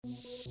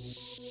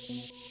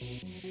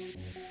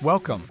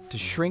Welcome to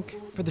Shrink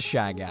for the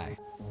Shy Guy.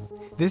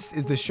 This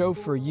is the show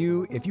for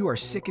you if you are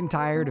sick and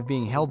tired of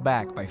being held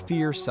back by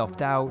fear,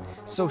 self-doubt,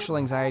 social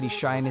anxiety,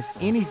 shyness,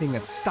 anything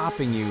that's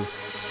stopping you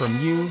from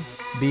you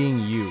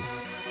being you.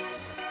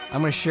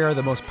 I'm going to share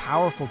the most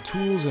powerful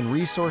tools and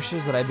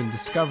resources that I've been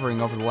discovering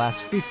over the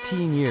last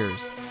 15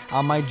 years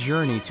on my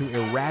journey to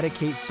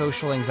eradicate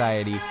social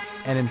anxiety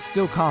and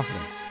instill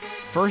confidence,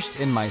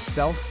 first in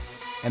myself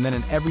and then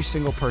in every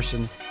single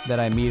person that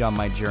I meet on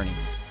my journey.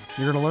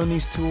 You're going to learn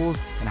these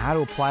tools and how to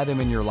apply them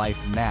in your life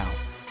now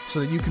so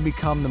that you can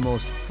become the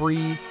most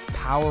free,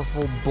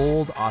 powerful,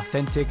 bold,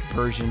 authentic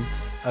version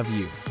of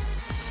you.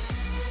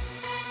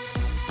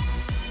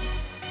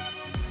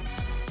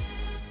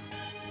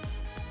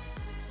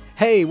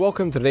 Hey,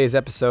 welcome to today's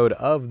episode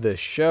of the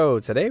show.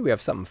 Today we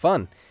have something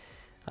fun,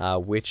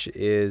 which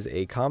is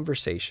a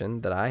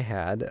conversation that I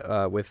had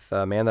with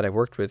a man that I've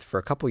worked with for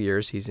a couple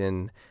years. He's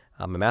in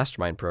my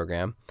mastermind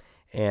program,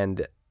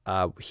 and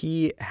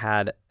he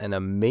had an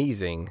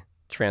amazing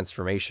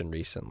transformation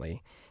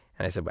recently.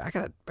 And I said, I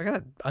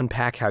gotta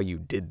unpack how you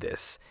did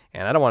this.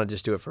 And I don't want to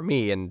just do it for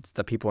me and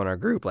the people in our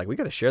group. Like, we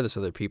got to share this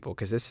with other people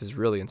because this is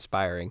really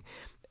inspiring.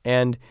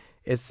 And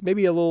it's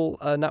maybe a little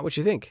not what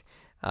you think.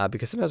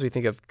 Because sometimes we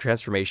think of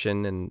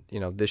transformation and,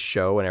 this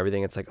show and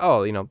everything. It's like,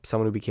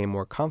 someone who became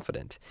more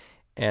confident.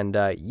 And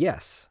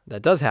yes,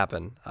 that does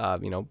happen,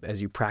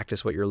 as you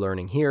practice what you're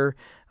learning here,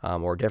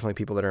 or definitely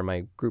people that are in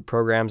my group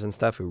programs and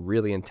stuff who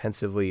really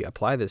intensively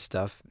apply this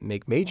stuff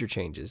make major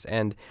changes.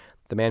 And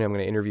the man who I'm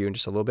going to interview in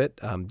just a little bit,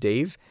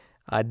 Dave,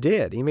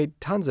 did. He made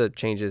tons of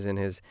changes in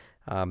his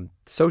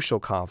social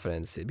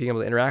confidence, being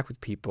able to interact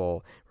with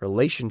people,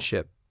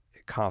 relationship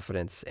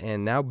confidence,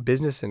 and now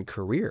business and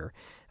career.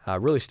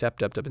 Really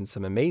stepped up in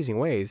some amazing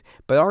ways.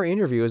 But our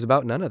interview is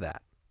about none of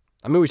that.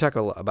 I mean, we talk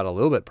about a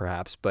little bit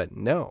perhaps, but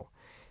no.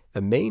 The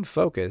main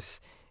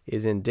focus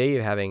is in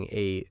Dave having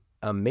a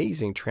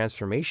amazing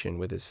transformation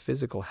with his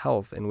physical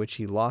health, in which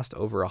he lost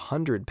over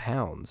 100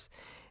 pounds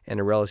in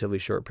a relatively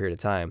short period of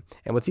time.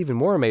 And what's even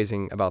more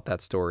amazing about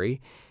that story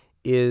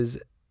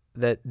is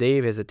that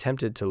Dave has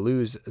attempted to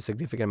lose a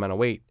significant amount of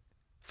weight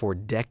for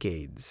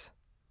decades.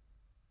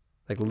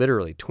 Like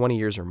literally 20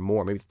 years or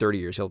more, maybe 30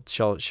 years.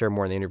 He'll share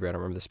more in the interview. I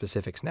don't remember the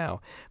specifics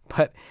now.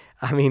 But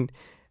I mean,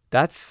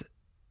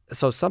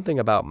 so something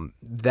about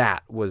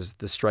that was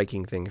the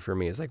striking thing for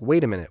me. Is like,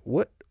 wait a minute,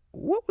 what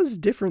was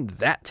different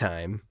that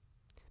time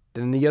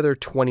than the other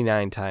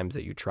 29 times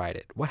that you tried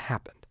it? What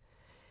happened?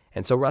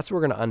 And so that's what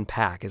we're going to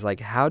unpack, is like,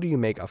 how do you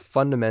make a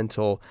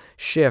fundamental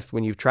shift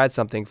when you've tried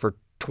something for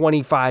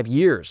 25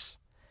 years?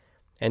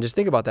 And just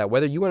think about that,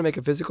 whether you want to make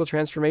a physical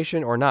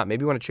transformation or not.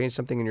 Maybe you want to change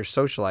something in your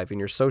social life, in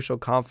your social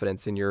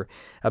confidence, in your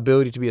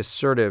ability to be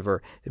assertive,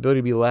 or the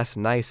ability to be less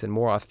nice and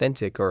more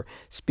authentic, or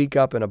speak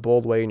up in a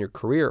bold way in your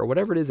career, or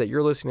whatever it is that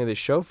you're listening to this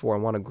show for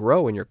and want to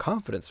grow in your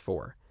confidence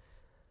for.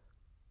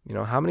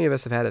 How many of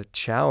us have had a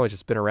challenge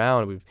that's been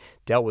around? We've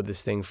dealt with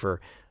this thing for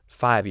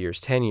 5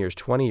 years, 10 years,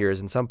 20 years,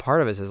 and some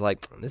part of us is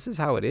like, this is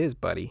how it is,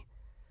 buddy.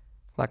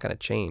 It's not going to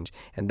change.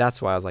 And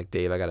that's why I was like,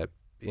 Dave, I got to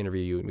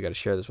interview you and we got to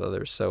share this with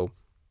others so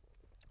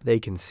they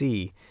can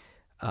see,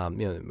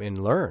 and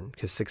learn,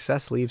 because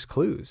success leaves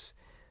clues.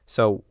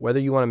 So whether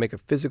you want to make a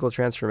physical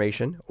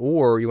transformation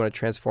or you want to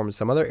transform in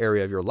some other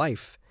area of your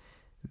life,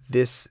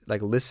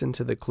 listen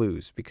to the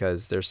clues,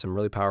 because there's some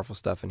really powerful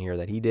stuff in here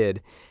that he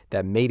did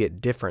that made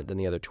it different than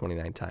the other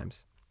 29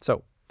 times.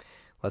 So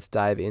let's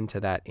dive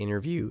into that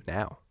interview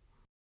now.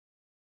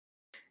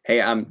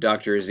 Hey, I'm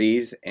Dr.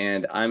 Aziz,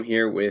 and I'm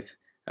here with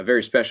a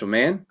very special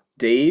man,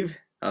 Dave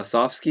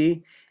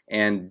Osofsky.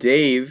 And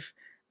Dave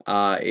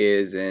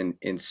is an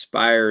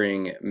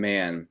inspiring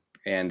man,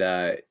 and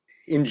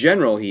in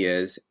general he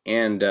is,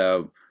 and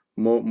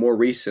more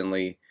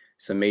recently,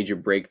 some major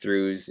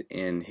breakthroughs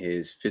in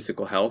his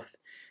physical health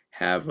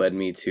have led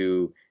me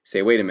to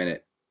say, wait a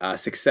minute,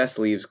 success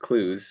leaves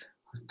clues,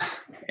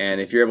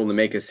 and if you're able to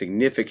make a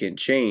significant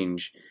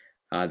change,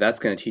 that's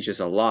going to teach us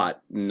a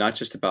lot, not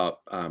just about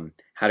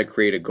how to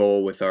create a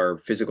goal with our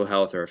physical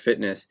health or our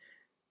fitness,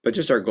 but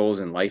just our goals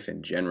in life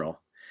in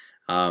general.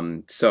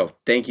 So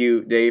thank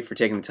you, Dave, for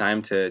taking the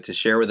time to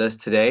share with us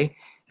today,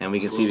 and we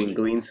can see if we can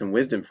glean some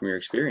wisdom from your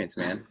experience,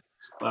 man.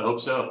 I hope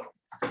so.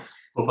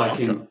 Hope I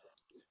can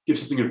give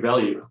something of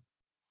value.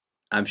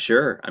 I'm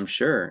sure.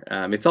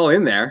 It's all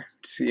in there,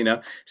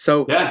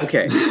 So, yeah.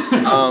 Okay.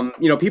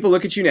 People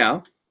look at you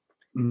now,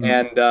 mm-hmm.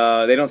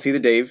 and they don't see the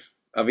Dave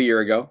of a year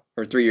ago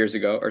or 3 years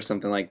ago or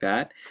something like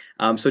that.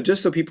 So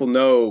just so people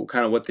know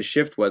kind of what the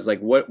shift was, like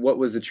what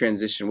was the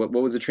transition? What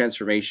was the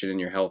transformation in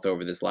your health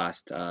over this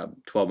last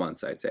 12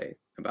 months, I'd say,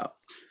 about?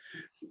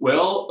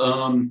 Well,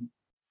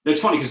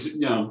 it's funny because,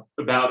 it's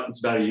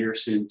about a year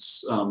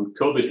since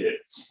COVID hit.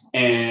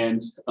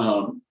 And,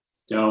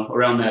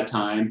 around that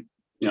time,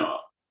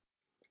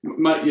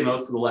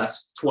 for the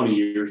last 20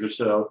 years or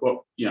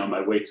so,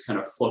 my weight's kind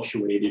of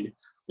fluctuated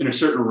in a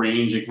certain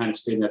range and kind of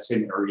stayed in that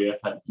same area.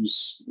 I'd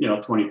lose,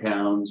 20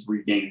 pounds,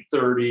 regain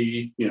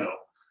 30,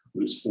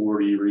 lose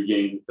 40,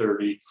 regain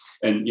 30,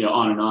 and,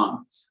 on and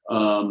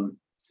on.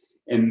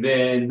 And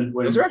then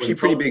Those are when actually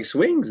pretty big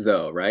swings,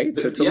 though, right?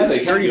 So to yeah, lose they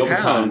can 30 be over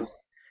time. pounds,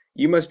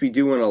 you must be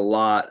doing a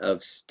lot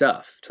of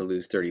stuff to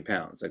lose 30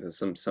 pounds, like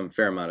some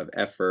fair amount of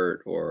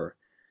effort or.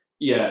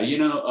 Yeah,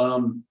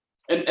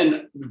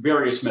 and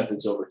various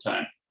methods over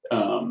time.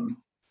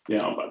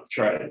 I've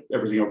tried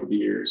everything over the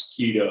years: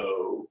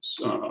 keto,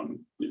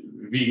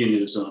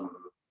 veganism,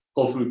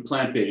 whole food,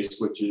 plant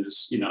based, which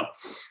is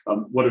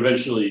what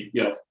eventually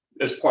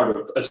as part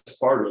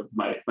of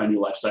my new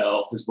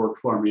lifestyle has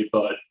worked for me.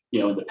 But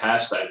in the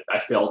past, I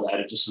failed at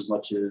it just as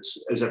much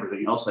as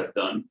everything else I've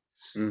done.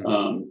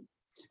 Mhm.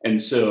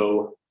 And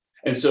so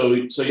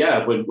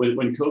yeah, when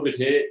COVID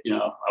hit,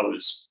 I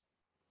was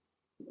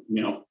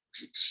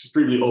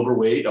extremely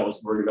overweight. I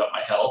was worried about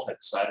my health. I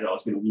decided I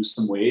was going to lose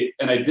some weight,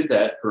 and I did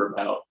that for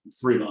about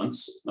 3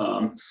 months.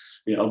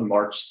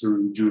 March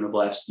through June of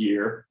last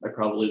year, I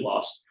probably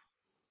lost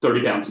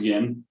 30 pounds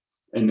again,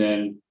 and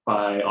then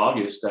by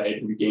August, I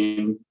had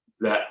regained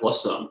that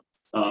plus some.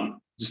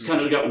 Just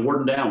kind of got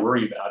worn down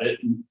worrying about it,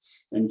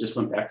 and just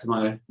went back to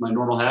my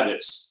normal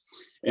habits.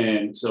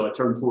 And so I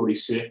turned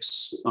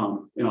 46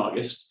 in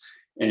August,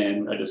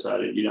 and I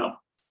decided,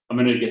 I'm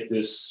going to get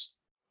this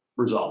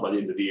resolved by the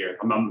end of the year.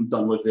 I'm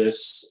done with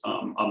this.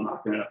 I'm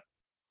not going to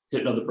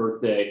hit another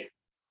birthday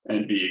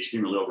and be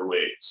extremely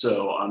overweight.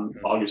 So on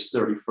August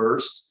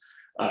 31st,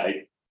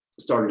 I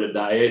started a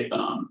diet.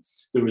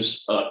 There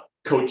was a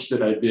coach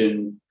that I'd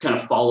been kind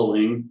of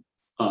following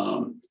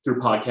through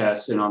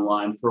podcasts and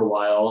online for a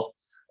while.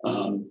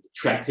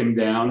 Tracked him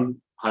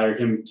down, hired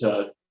him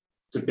to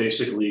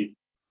basically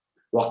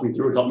walk me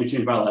through it, help me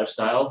change my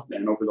lifestyle.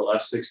 And over the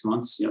last 6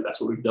 months, that's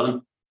what we've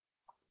done.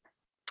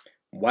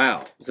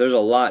 Wow. So there's a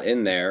lot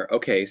in there.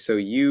 Okay, so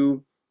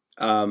you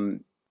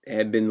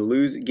have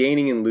been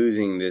gaining and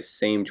losing this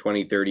same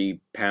 20, 30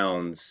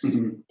 pounds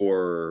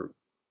for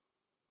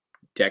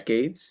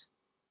decades?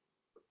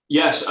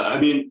 Yes, I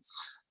mean,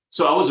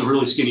 so I was a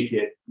really skinny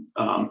kid,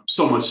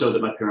 so much so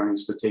that my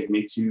parents would take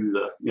me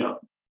to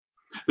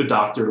the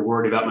doctor,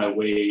 worried about my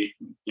weight,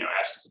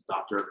 asked the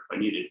doctor if I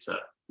needed to,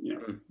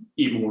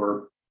 eat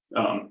more,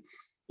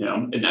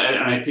 and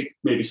I think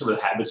maybe some of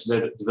the habits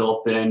that I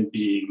developed then,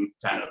 being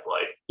kind of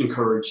like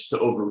encouraged to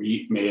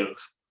overeat, may have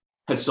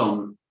had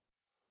some,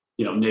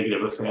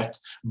 negative effect.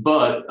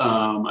 But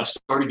I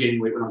started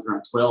gaining weight when I was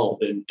around 12,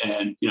 and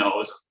I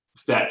was a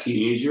fat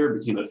teenager,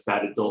 became a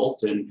fat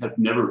adult, and have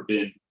never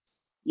been,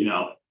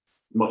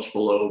 much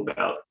below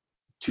about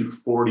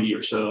 240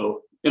 or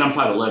so. And I'm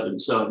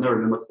 5'11", so I've never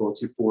been much below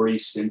 240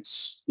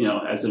 since,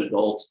 as an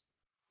adult,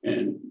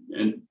 and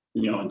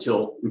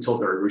until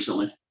very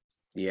recently.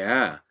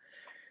 Yeah.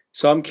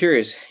 So I'm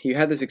curious, you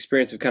had this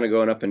experience of kind of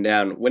going up and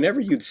down. Whenever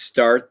you'd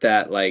start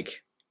that,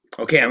 like,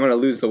 okay, I'm going to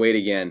lose the weight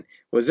again,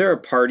 was there a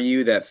part of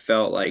you that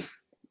felt like,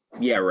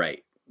 yeah,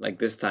 right, like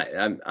this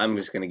time I'm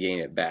just going to gain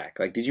it back?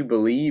 Like, did you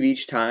believe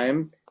each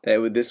time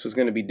that this was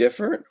going to be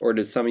different, or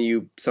did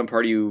some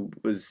part of you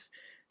was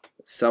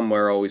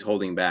somewhere always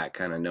holding back,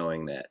 kind of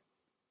knowing that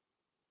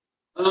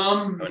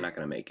I'm not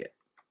going to make it?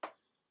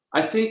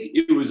 I think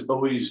it was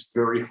always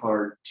very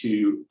hard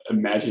to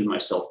imagine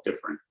myself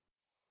different.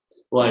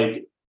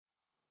 Like,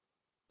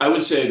 I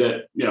would say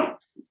that,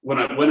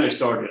 when I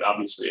started,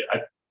 obviously,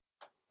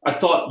 I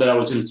thought that I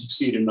was going to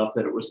succeed enough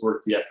that it was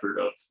worth the effort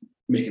of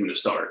making the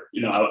start.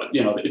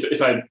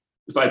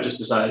 If I just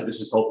decided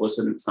this is hopeless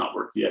and it's not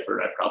worth the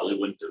effort, I probably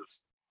wouldn't have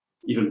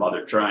even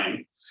bothered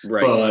trying.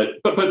 Right.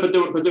 But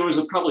there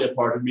was probably a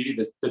part of me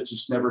that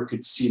just never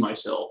could see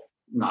myself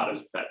not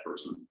as a fat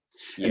person.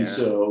 And Yeah.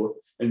 so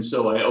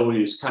I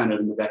always kind of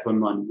in the back of my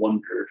mind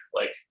wondered,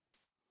 like,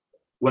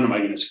 when am I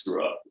going to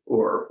screw up,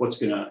 or what's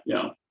going to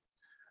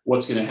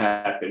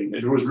happen?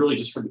 It was really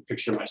just trying to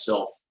picture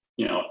myself,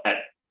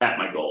 at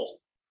my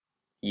goal.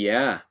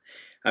 Yeah.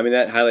 I mean,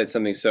 that highlights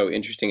something so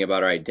interesting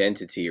about our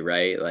identity,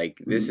 right?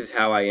 Like, this Mhm. is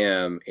how I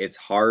am. It's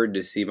hard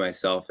to see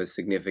myself as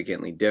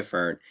significantly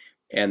different.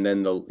 And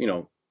then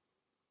you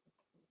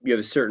have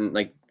a certain,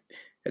 like,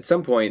 at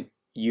some point,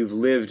 you've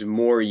lived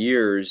more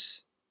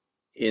years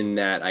in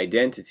that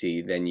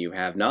identity than you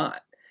have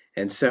not.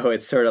 And so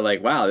it's sort of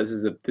like, wow, this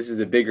is the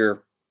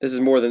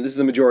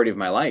majority of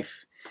my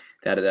life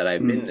that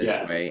I've been this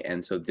Yeah. way.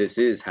 And so this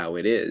is how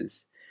it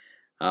is.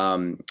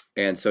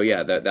 And so,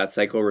 yeah, that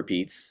cycle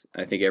repeats.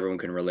 I think everyone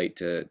can relate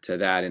to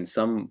that in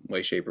some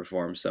way, shape, or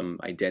form, some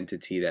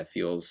identity that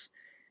feels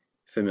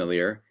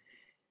familiar.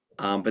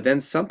 But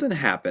then something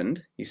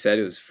happened. You said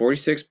it was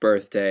 46th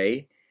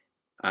birthday,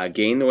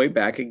 gained the weight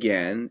back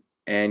again,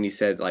 and you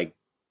said, like,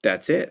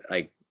 that's it,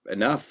 like,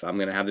 enough. I'm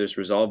going to have this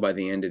resolved by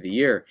the end of the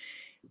year.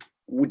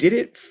 Did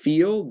it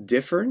feel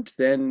different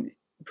than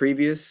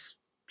previous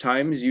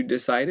times you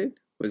decided?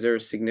 Was there a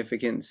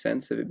significant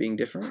sense of it being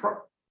different?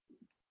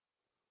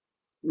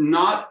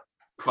 Not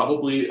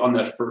probably on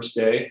that first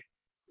day,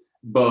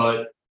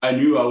 but I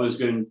knew I was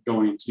going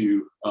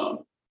to,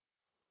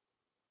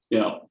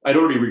 I'd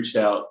already reached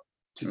out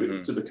to the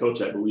Mm-hmm. to the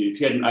coach. I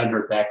believe I hadn't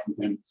heard back from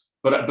him,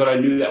 but I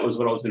knew that was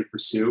what I was going to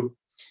pursue.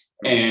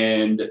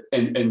 Mm-hmm.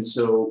 And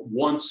so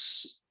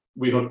once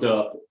we hooked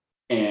up,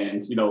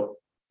 and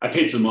I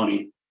paid some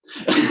money,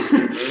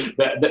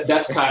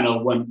 That's kind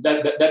of when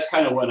that's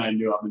kind of when I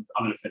knew I'm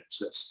going to finish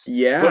this.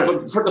 Yeah.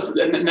 But for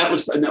the and that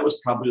was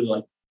probably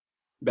like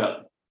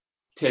about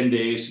 10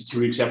 days to 2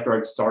 weeks after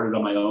I'd started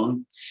on my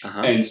own.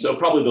 And so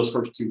probably those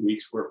first 2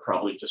 weeks were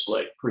probably just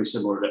like pretty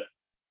similar to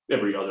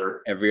every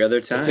other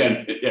time.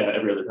 Attempt. Yeah,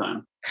 every other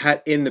time.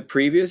 In the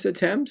previous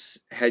attempts,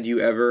 had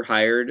you ever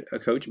hired a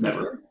coach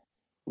before? Never.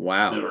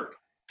 Wow. Never.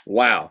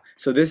 Wow.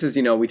 So this is,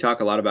 we talk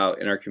a lot about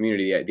in our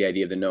community the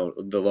idea of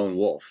the lone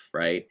wolf,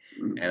 right?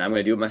 Mm-hmm. And I'm going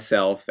to do it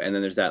myself. And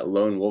then there's that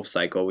lone wolf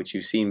cycle, which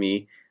you've seen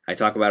me. I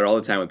talk about it all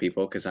the time with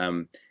people because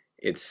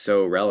it's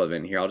so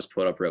relevant. Here, I'll just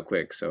pull it up real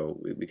quick so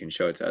we can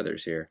show it to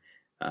others here.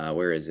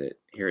 Where is it?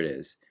 Here it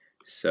is.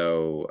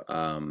 So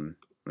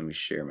let me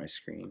share my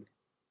screen.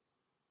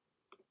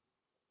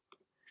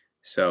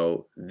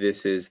 So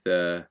this is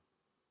the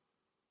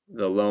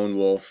lone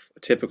wolf,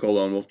 typical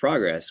lone wolf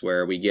progress,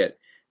 where we get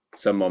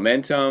some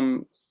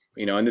momentum,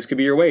 and this could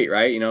be your weight,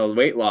 right?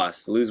 Weight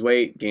loss, lose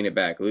weight, gain it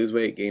back, lose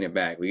weight, gain it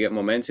back. We get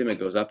momentum, it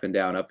goes up and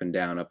down, up and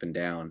down, up and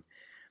down.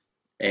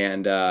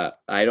 And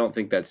I don't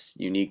think that's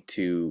unique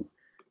to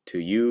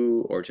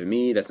you or to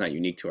me. That's not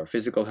unique to our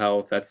physical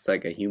health. That's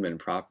like a human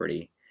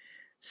property.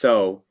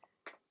 So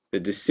the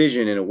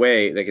decision, in a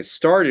way, like, it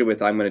started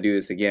with, I'm going to do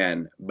this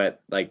again,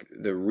 but like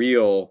the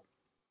real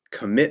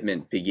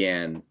commitment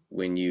began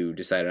when you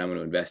decided, I'm going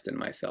to invest in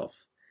myself.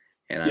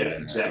 And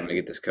I'm going to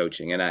get this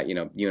coaching. And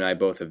you and I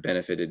both have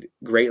benefited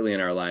greatly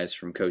in our lives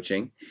from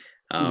coaching.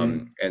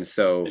 And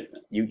so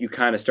you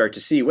kind of start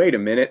to see, wait a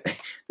minute,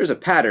 there's a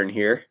pattern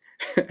here.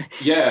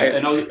 Yeah.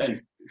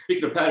 And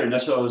speaking of pattern,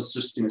 that's what I was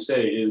just going to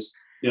say is,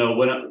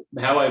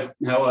 how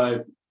I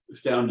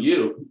found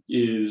you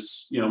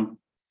is,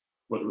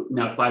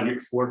 now 4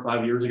 or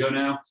 5 years ago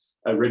now,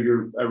 I read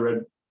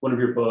one of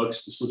your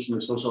books, The Solution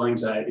to Social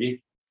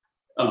Anxiety.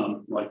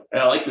 Like,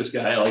 I like this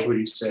guy. I like what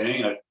he's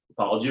saying. I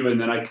followed you. And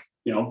then I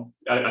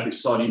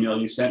saw an email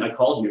you sent, and I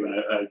called you, and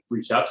I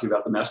reached out to you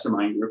about the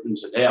mastermind group and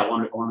said, hey, I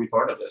want to be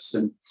part of this.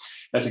 And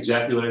that's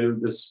exactly what I did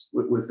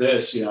with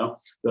this.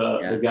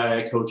 The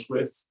guy I coached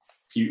with,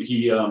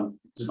 he is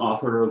an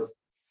author of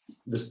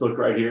this book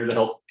right here, The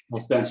Health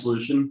Span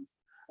Solution.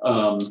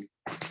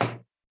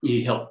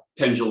 He helped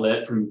Penn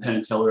Jillette from Penn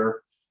and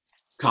Teller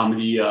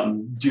comedy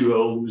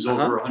duo who's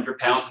over 100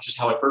 pounds, which is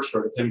how I first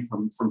heard of him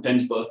from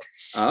Penn's book.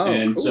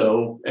 And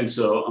cool.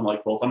 so I'm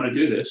like, well, if I'm going to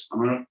do this, I'm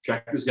going to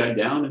track this guy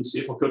down and see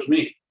if he'll coach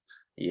me.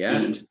 Yeah.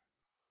 And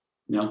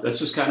that's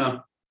just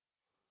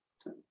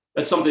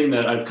that's something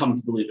that I've come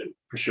to believe in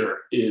for sure,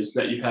 is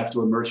that you have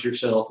to immerse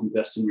yourself,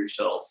 invest in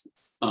yourself.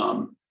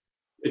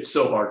 It's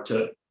so hard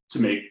to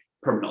make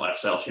permanent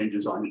lifestyle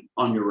changes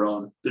on your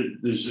own.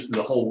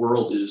 The whole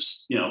world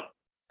is,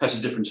 has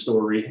a different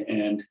story,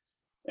 and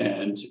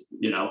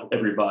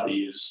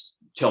everybody is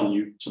telling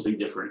you something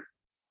different.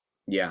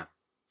 Yeah.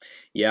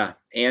 And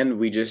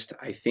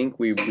I think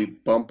we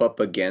bump up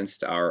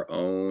against our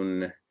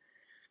own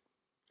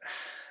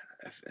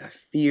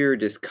fear,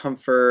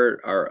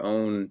 discomfort, our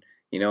own,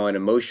 an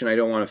emotion I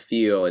don't want to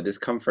feel, a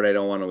discomfort I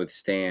don't want to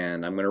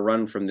withstand. I'm going to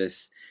run from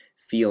this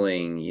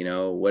feeling,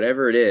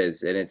 whatever it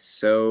is. And it's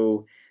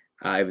so,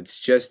 if it's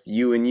just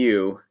you and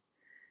you,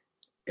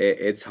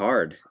 it's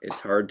hard. It's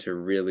hard to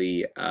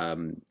really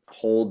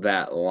hold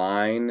that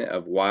line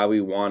of why we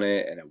want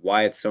it and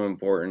why it's so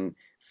important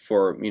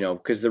for,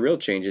 because the real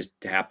changes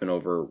happen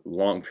over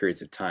long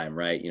periods of time,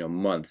 right?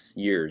 Months,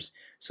 years.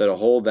 So to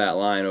hold that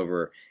line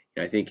over,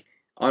 I think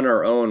on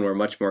our own, we're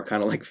much more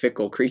kind of like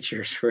fickle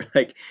creatures. We're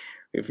like,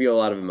 we feel a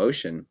lot of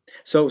emotion.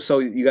 So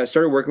you got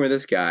started working with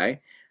this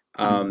guy.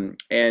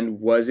 And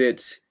was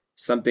it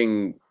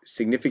something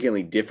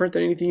significantly different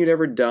than anything you'd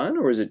ever done,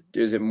 or is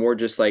it more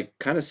just like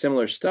kind of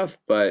similar stuff,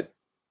 but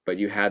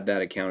you had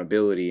that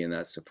accountability and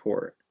that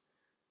support?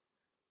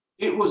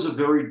 It was a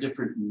very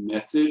different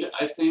method,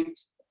 I think.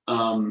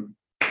 I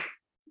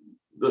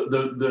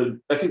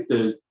think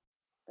the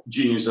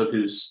genius of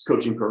his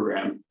coaching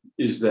program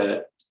is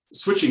that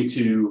switching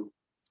to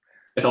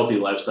a healthy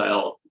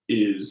lifestyle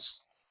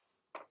is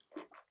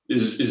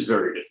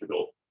very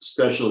difficult,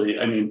 especially,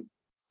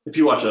 if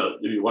you watch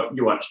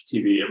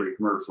TV, every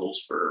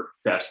commercials for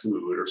fast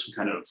food or some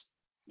kind of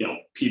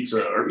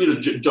pizza or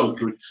junk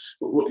food,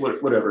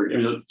 whatever.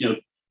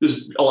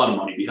 There's a lot of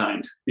money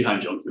behind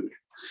junk food,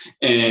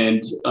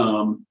 and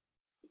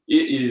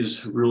it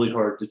is really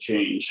hard to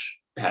change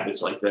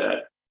habits like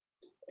that.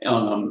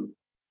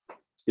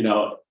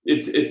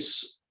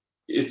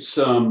 It's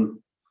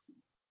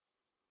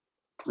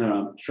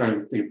I'm trying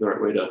to think of the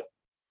right way to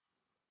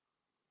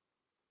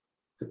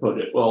put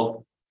it.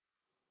 Well.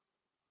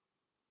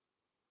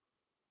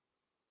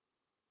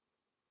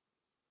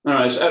 All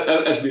right, so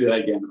ask me that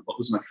again. What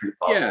was my train of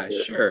thought? Yeah,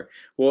 sure.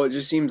 Well, it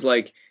just seems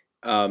like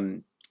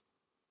because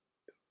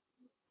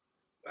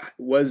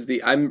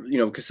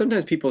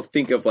sometimes people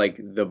think of like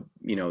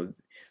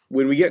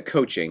when we get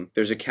coaching,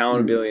 there's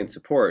accountability and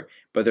support,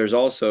 but there's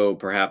also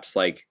perhaps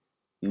like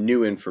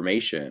new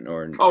information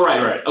or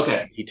right.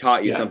 Okay. He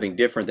taught you something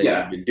different than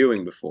you've been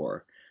doing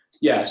before.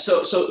 Yeah.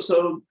 So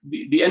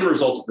the end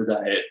result of the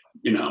diet,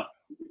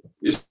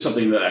 is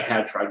something that I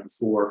had tried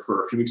before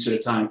for a few weeks at a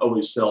time.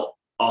 Always felt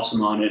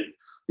awesome on it.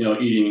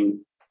 Eating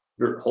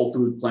whole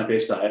food,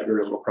 plant-based diet,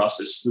 very little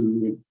processed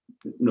food,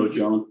 no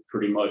junk,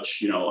 pretty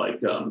much. Like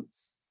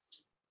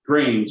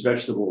grains,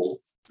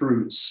 vegetables,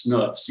 fruits,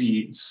 nuts,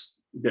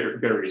 seeds,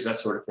 berries, that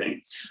sort of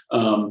thing.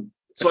 That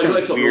So I really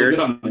sounds felt really weird. good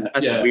on that.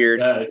 That's Yeah, weird.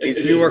 yeah, It needs to it be is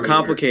more really weird.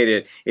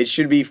 complicated. It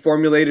should be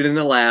formulated in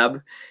a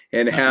lab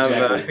and have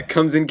Exactly.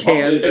 comes in Well,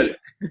 cans.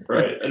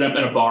 right, and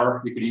a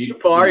bar you could eat.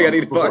 Bar, you gotta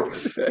eat a bar.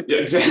 Before, yeah,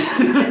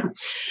 exactly.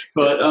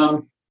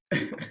 But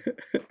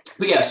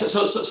yeah,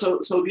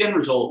 so the end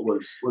result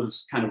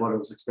was kind of what I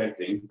was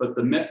expecting. But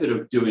the method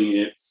of doing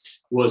it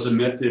was a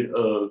method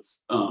of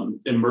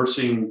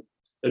immersing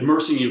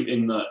you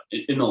in the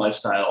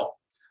lifestyle,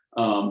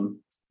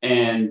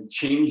 and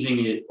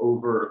changing it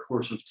over a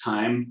course of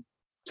time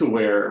to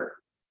where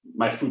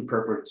my food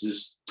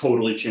preferences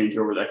totally change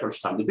over that course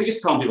of time. The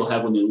biggest problem people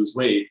have when they lose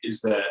weight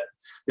is that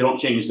they don't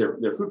change their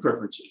food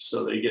preferences.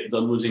 So they get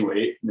done losing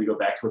weight and they go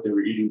back to what they were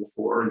eating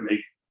before, and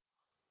they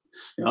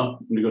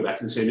go back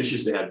to the same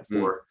issues they had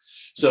before.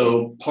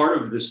 So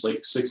part of this,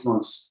 like 6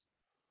 months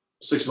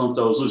I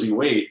was losing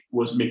weight,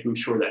 was making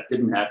sure that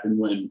didn't happen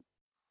when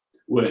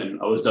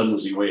I was done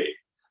losing weight.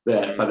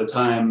 That by the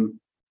time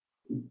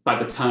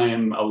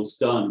I was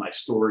done, my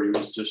story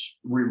was just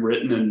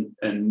rewritten,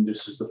 and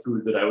this is the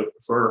food that I would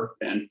prefer,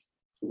 and it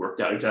worked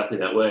out exactly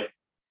that way.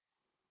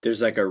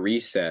 There's like a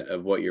reset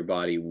of what your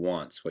body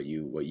wants, what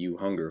you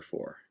hunger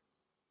for.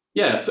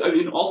 Yeah, I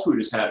mean, all food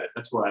is habit.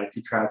 That's why if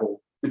you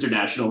travel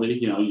internationally,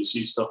 you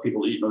see stuff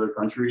people eat in other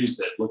countries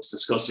that looks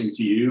disgusting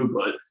to you,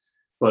 but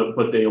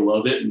they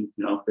love it, and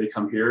they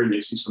come here and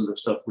they see some of the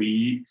stuff we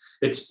eat.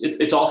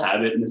 It's all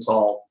habit, and it's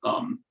all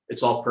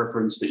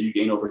preference that you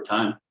gain over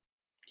time.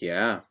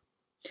 Yeah.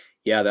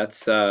 Yeah,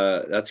 that's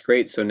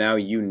great. So now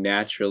you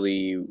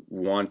naturally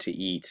want to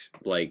eat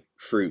like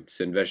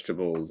fruits and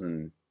vegetables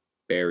and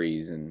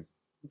berries and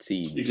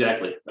seeds.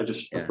 Exactly. I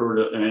just prefer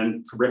to.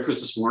 And for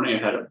breakfast this morning, I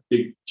had a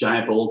big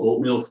giant bowl of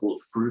oatmeal full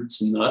of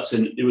fruits and nuts,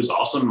 and it was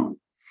awesome.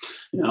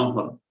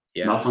 I'm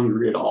not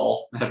hungry at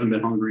all. I haven't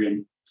been hungry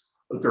in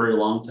a very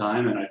long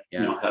time, and I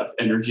have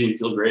energy and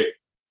feel great.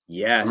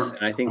 Yes,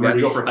 and I think I'm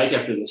ready to go for a hike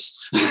after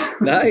this.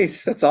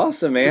 Nice. That's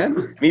awesome,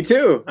 man. Me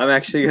too. I'm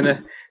actually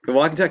gonna go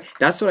walk and talk.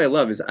 That's what I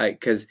love is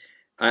because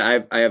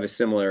I have a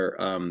similar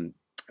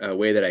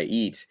way that I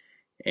eat,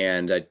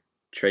 and I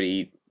try to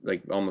eat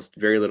like almost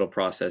very little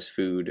processed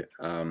food,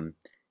 and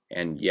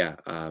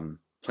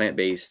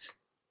plant-based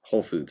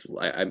whole foods.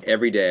 I'm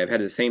every day. I've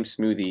had the same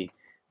smoothie,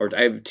 or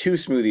I have two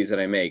smoothies that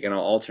I make, and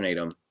I'll alternate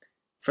them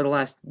for the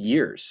last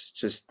years.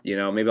 Just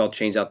maybe I'll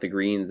change out the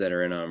greens that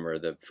are in them or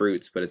the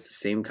fruits, but it's the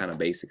same kind of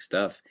basic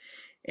stuff.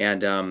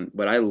 And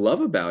what I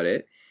love about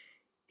it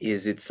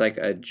is it's like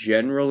a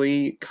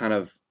generally kind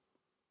of,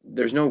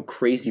 there's no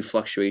crazy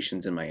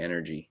fluctuations in my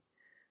energy.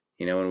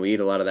 When we eat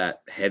a lot of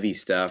that heavy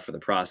stuff or the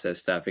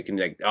processed stuff, it can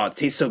be like, oh, it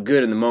tastes so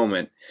good in the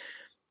moment.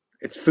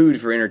 It's food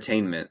for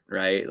entertainment,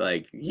 right?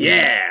 Like,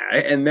 yeah.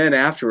 And then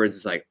afterwards,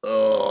 it's like,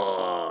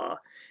 oh.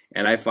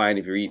 And I find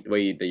if you eat the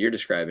way that you're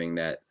describing,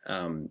 that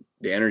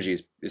the energy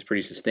is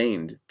pretty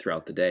sustained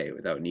throughout the day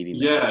without needing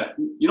that.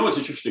 Yeah. What's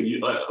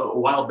interesting? A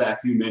while back,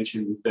 you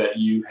mentioned that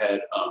you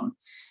had,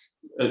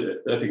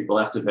 I think the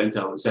last event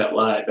I was at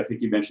live, I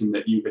think you mentioned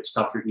that you had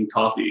stopped drinking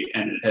coffee,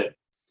 and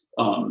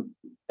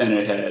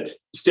it had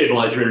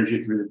stabilized your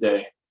energy through the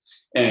day.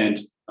 And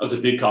I was a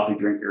big coffee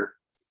drinker.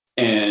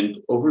 And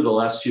over the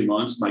last few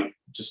months, my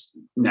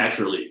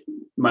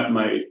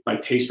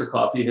taste for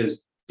coffee has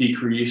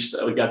decreased.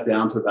 I got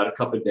down to about a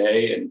cup a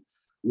day, and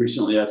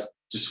recently I've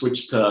just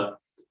switched to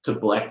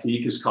black tea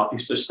because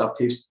coffee's just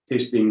stopped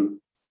tasting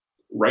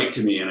right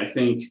to me. And I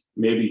think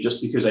maybe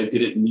just because I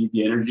didn't need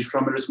the energy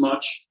from it as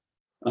much,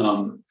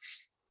 I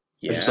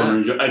just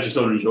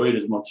don't enjoy it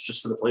as much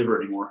just for the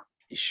flavor anymore.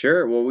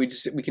 Sure. Well, we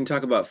can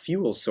talk about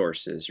fuel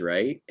sources,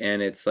 right?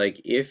 And it's like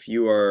if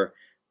you are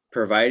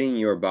providing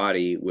your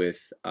body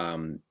with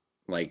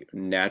like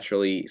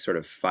naturally sort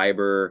of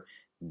fiber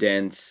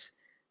dense,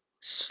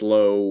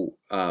 slow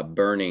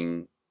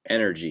burning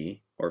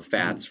energy or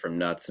fats from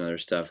nuts and other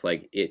stuff,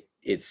 like it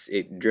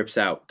drips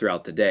out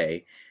throughout the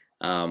day.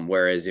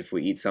 Whereas if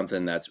we eat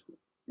something that's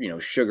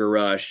sugar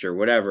rush or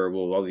whatever,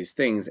 well, all these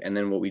things, and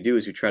then what we do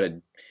is we try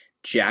to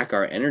jack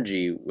our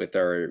energy with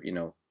our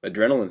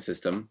adrenaline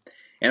system.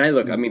 And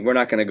I mean, we're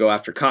not going to go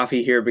after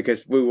coffee here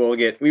because we will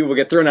get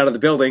thrown out of the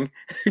building.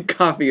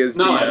 Coffee is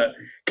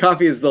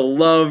the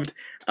loved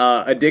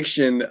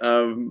addiction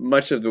of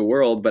much of the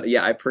world. But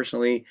yeah, I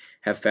personally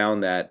have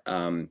found that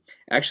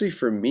actually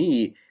for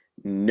me,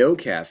 no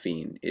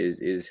caffeine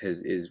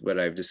is what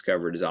I've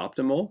discovered is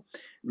optimal,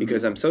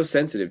 because I'm so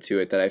sensitive to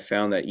it that I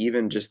found that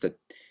even just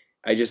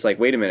I just like,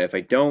 wait a minute, if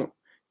I don't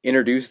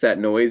introduce that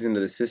noise into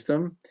the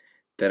system,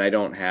 then I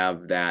don't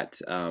have that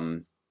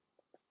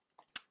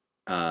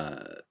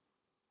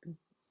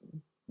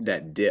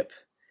that dip.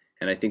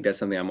 And I think that's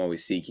something I'm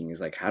always seeking,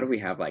 is like, how do we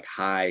have like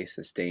high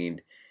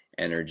sustained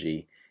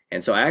energy?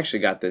 And so I actually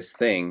got this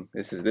thing.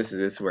 This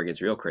is where it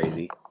gets real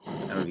crazy. I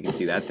don't know if you can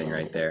see that thing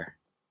right there.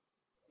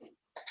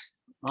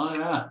 Oh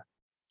yeah.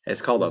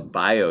 It's called a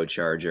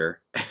biocharger.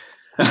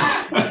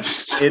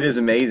 It is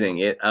amazing.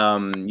 You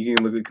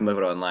can look it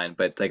online,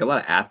 but like a lot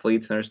of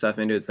athletes and other stuff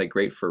into it, it's like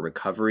great for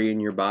recovery in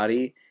your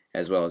body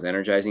as well as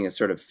energizing. It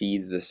sort of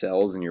feeds the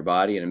cells in your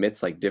body and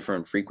emits like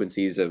different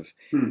frequencies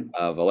Hmm.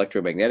 of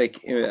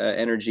electromagnetic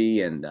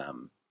energy and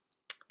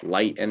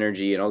light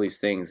energy and all these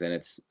things. And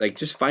it's like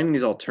just finding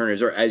these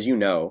alternatives. Or as you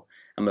know,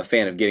 I'm a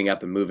fan of getting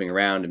up and moving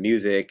around to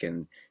music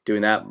and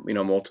doing that,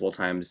 multiple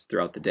times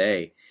throughout the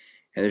day.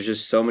 And there's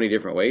just so many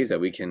different ways that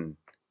we can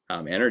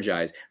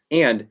energize.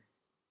 And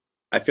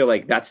I feel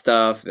like that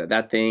stuff,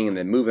 that thing, and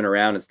then moving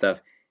around and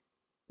stuff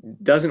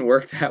doesn't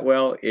work that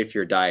well if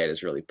your diet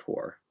is really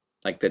poor.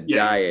 Like the Yeah.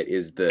 diet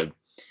is the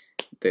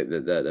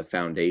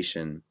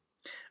foundation.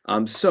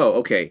 So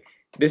okay,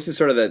 this is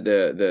sort of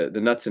the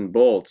nuts and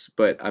bolts,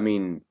 but I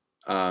mean,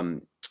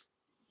 um,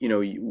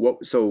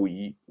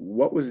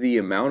 what was the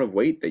amount of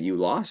weight that you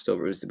lost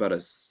over? It was about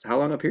how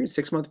long a period?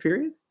 6 month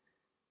period?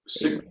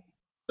 Six, 8 months?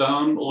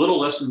 a little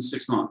less than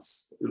 6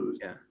 months.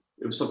 Yeah,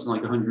 It was something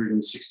like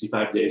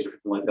 165 days or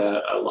something like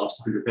that. I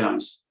lost 100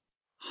 pounds.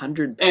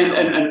 100 And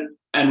and pounds. and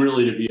and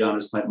really, to be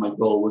honest, my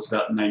goal was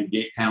about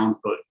 98 pounds,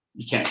 but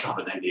you can't stop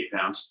at 98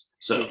 pounds. You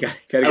So gotta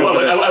I, go for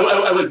went- the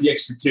I went the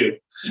extra two.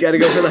 you gotta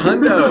go for the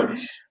hundo.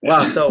 Wow,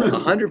 Yeah. so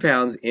 100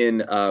 pounds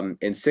in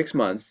 6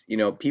 months.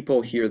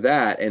 People hear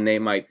that and they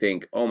might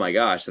think, oh my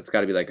gosh, that's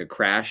got to be like a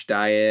crash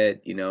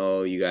diet. You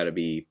got to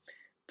be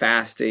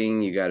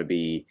fasting. You got to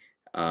be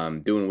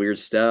doing weird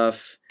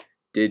stuff.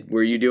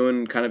 Were you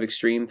doing kind of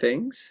extreme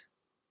things?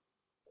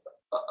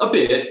 A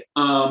bit.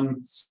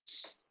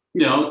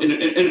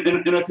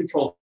 In a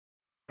control,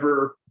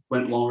 never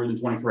went longer than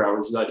 24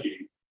 hours without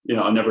eating.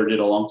 I never did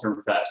a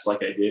long-term fast like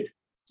I did.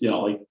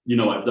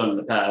 I've done in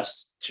the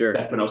past Sure,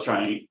 back when I was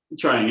trying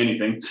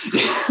anything.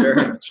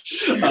 sure.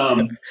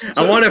 um, I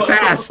so, want to but, but,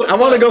 fast. I but,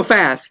 want to but, go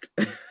fast.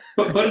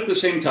 but at the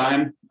same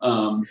time,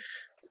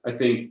 I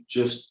think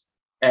just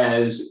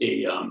as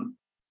a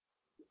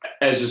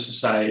as a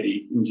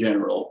society in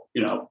general,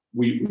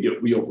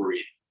 we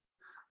overeat.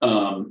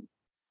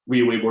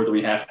 We weigh more than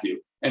we have to.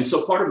 And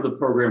so part of the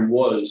program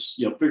was,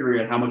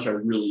 figuring out how much I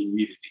really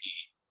needed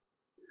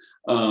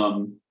to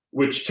eat,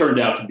 which turned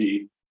out to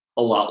be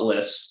a lot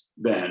less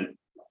than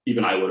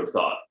even I would have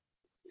thought.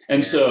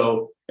 And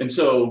so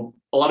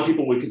a lot of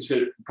people would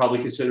probably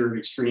consider it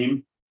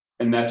extreme.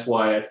 And that's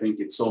why I think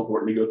it's so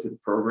important to go through the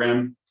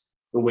program.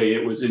 The way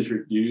it was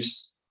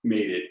introduced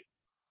made it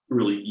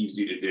really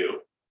easy to do.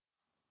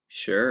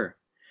 Sure,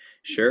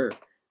 sure.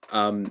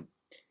 Um,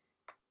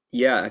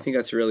 yeah, I think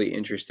that's really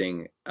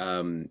interesting.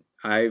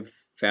 I've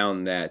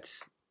found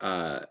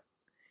uh,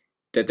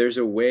 that there's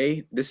a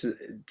way. This is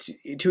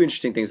two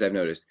interesting things I've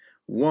noticed.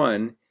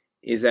 One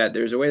is that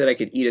there's a way that I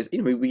could eat as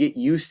we get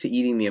used to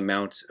eating the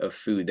amount of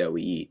food that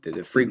we eat, the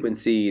Mhm.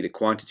 frequency, the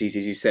quantities,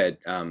 as you said.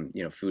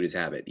 Food is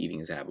habit, eating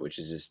is habit, which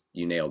is just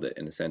you nailed it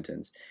in a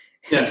sentence.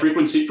 Yeah, And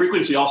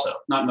frequency also,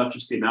 not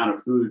just the amount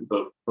of food,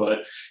 but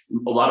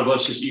a lot of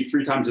us just eat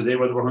 3 times a day,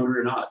 whether we're hungry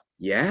or not.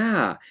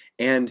 yeah,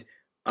 and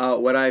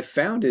what I've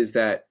found is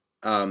that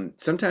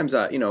sometimes,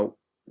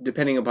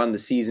 depending upon the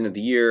season of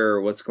the year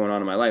or what's going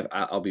on in my life,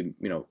 I'll be,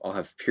 I'll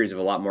have periods of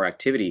a lot more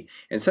activity,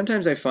 and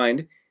sometimes I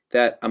find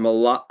that I'm a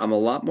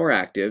lot more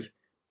active,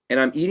 and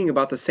I'm eating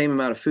about the same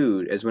amount of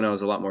food as when I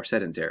was a lot more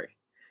sedentary,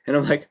 and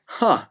I'm like,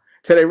 huh,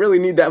 did I really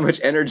need that much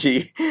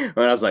energy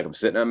when I was like, I'm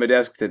sitting on my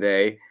desk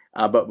today,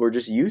 but we're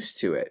just used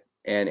to it.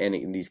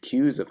 And these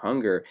cues of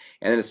hunger,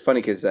 and then it's funny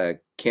because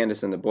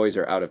Candace and the boys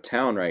are out of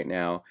town right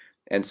now,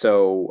 and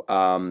so,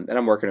 and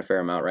I'm working a fair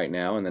amount right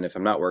now. And then if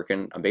I'm not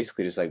working, I'm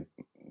basically just like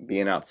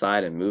being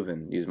outside and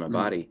moving, using my Mm.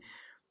 body.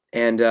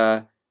 And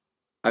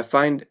I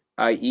find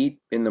I eat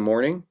in the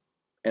morning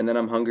and then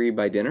I'm hungry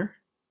by dinner.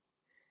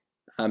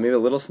 Maybe a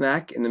little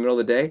snack in the middle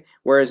of the day.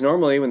 Whereas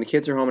normally when the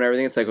kids are home and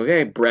everything, it's like,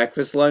 okay,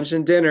 breakfast, lunch,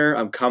 and dinner.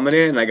 I'm coming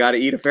in. I got to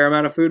eat a fair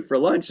amount of food for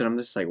lunch. And I'm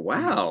just like,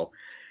 wow.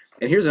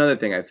 And here's another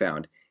thing I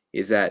found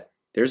is that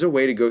there's a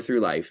way to go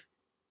through life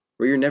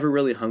where you're never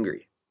really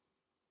hungry.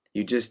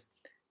 You just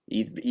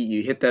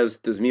you hit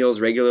those meals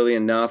regularly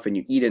enough and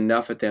you eat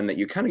enough of them that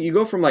you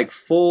go from like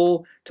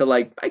full to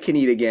like I can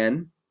eat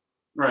again.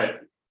 Right.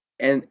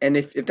 And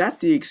if that's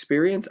the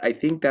experience, I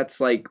think that's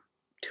like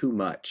too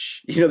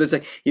much. There's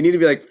like you need to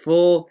be like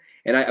full.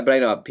 But I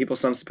know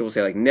some people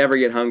say like never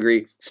get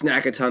hungry,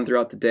 snack a ton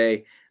throughout the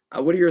day.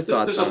 What are your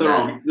thoughts There's on nothing that?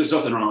 wrong. There's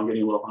nothing wrong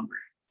getting a little hungry.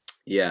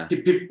 Yeah,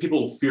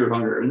 People fear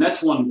hunger, and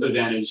that's one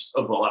advantage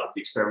of a lot of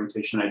the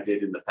experimentation I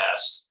did in the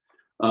past.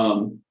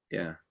 Um,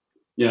 yeah,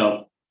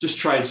 just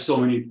tried so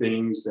many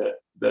things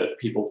that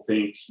people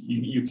think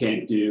you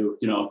can't do.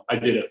 I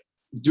did a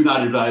do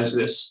not advise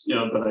this,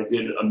 but I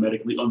did a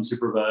medically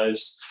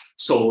unsupervised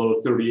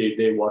solo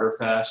 38-day water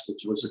fast,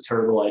 which was a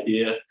terrible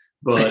idea.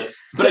 But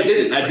I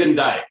did it. I didn't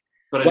die.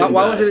 But I didn't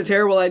why was die. it a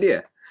terrible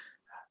idea?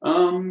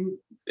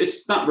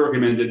 It's not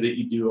recommended that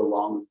you do a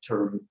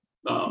long-term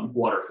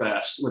water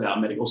fast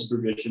without medical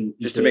supervision,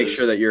 just to make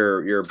sure that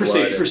your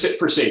blood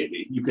for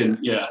safety. You can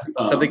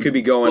something could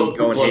be going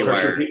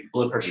haywire.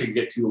 Blood pressure can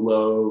get too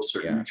low.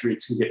 Certain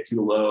nutrients can get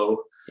too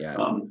low. Yeah.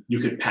 You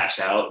could pass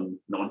out and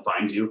no one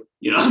finds you.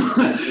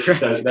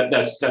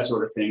 That's that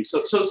sort of thing. So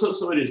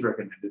it is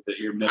recommended that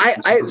you're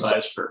medically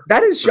supervised for.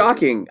 That is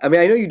shocking. I mean,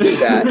 I know you did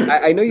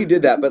that. I know you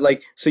did that, but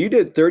like, so you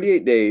did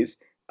 38 days,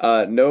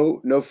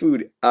 no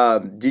food.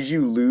 Did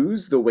you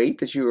lose the weight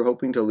that you were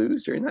hoping to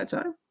lose during that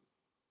time?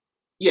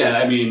 Yeah,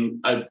 I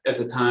mean, at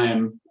the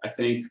time, I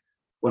think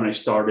when I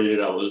started,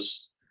 I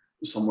was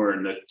somewhere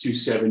in the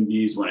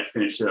 270s. When I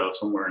finished it, I was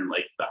somewhere in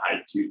like the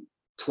high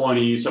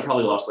 220s. So I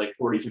probably lost like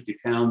 40, 50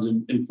 pounds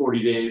in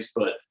 40 days,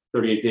 but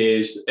 38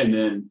 days. And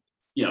then,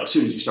 as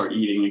soon as you start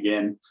eating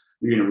again,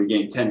 you're going to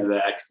regain 10 of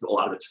that because a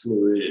lot of it's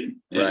fluid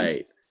and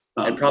right.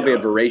 And probably a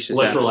voracious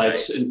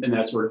electrolytes and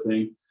that sort of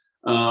thing.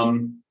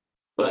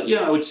 But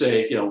I would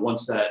say,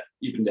 once that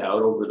evened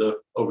out over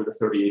the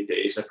 38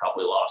 days, I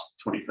probably lost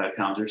 25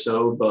 pounds or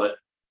so.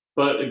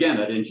 But again,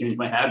 that didn't change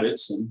my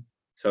habits, and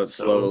so it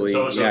slowly,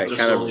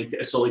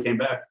 it slowly came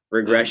back.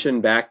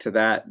 Regression back to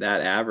that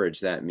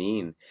average, that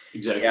mean.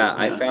 Exactly. Yeah,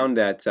 I found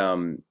that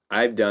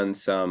I've done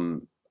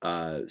some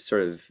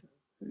sort of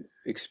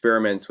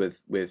experiments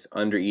with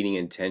under eating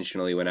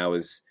intentionally when I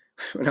was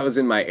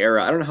in my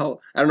era. I don't know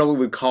what we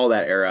would call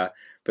that era,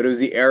 but it was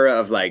the era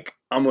of like,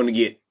 I'm going to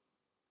get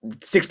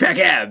 6-pack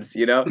abs,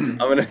 I'm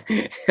gonna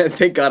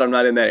thank God I'm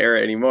not in that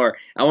era anymore.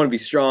 I want to be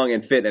strong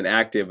and fit and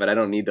active, but I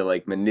don't need to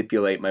like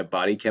manipulate my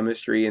body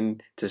chemistry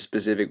into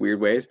specific weird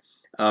ways.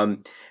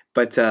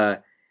 But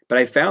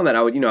I found that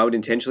I would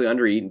intentionally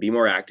undereat and be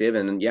more active,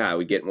 and then I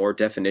would get more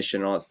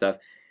definition and all that stuff.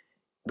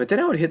 But then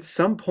I would hit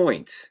some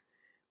point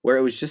where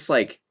it was just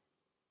like,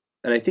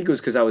 and I think it was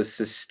because I was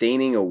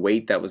sustaining a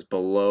weight that was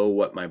below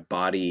what my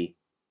body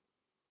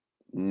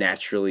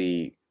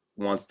naturally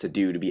wants to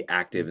do to be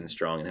active and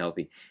strong and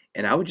healthy.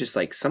 And I would just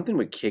like, something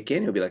would kick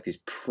in. It would be like these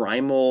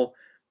primal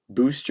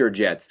booster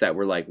jets that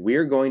were like,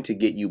 we're going to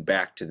get you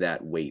back to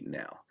that weight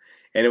now.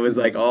 And it was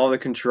like all the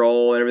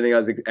control and everything I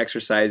was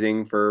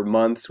exercising for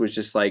months was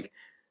just like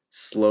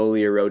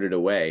slowly eroded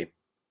away.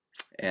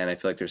 And I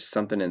feel like there's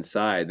something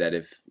inside that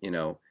if,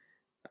 and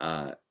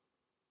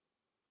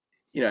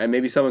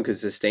maybe someone could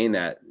sustain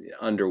that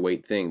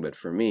underweight thing, but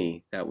for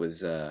me, that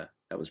was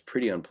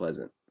pretty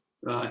unpleasant.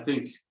 I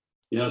think,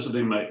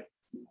 something my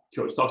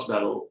coach talks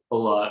about a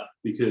lot,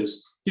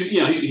 because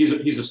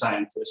he's a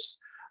scientist,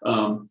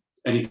 and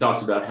he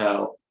talks about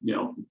how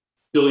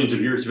billions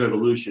of years of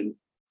evolution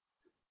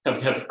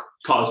have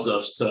caused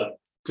us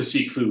to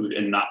seek food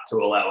and not to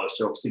allow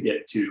ourselves to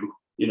get to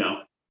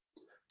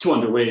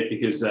underweight,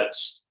 because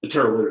that's a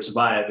terrible way to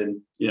survive,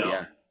 and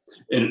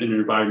in an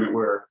environment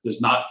where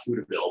there's not food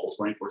available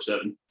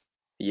 24/7.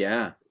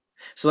 Yeah.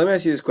 So let me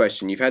ask you this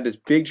question. You've had this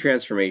big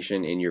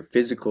transformation in your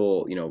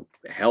physical,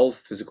 health,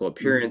 physical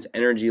appearance,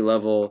 energy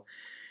level.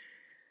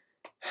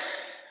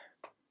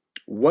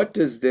 What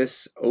does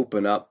this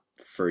open up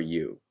for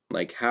you?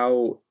 Like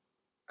how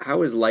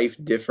is life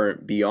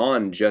different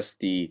beyond just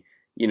the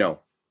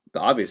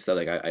obvious stuff?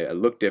 Like I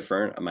look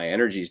different, my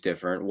energy is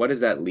different. What does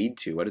that lead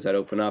to? What does that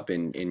open up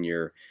in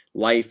your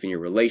life, in your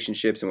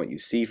relationships, and what you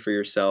see for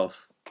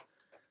yourself?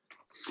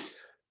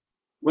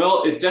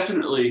 Well, it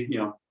definitely,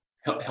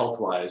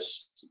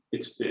 health-wise,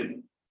 it's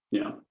been,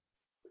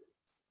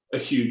 a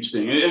huge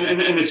thing.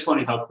 And it's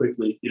funny how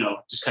quickly,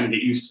 just kind of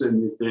get used to the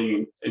new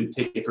thing and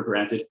take it for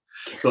granted.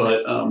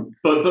 But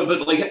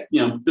like,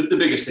 the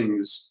biggest thing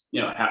is,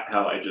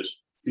 how I just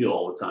feel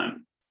all the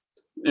time.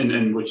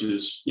 And which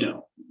is,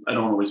 I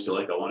don't always feel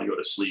like I want to go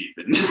to sleep,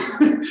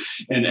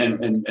 and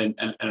and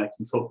I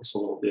can focus a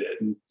little bit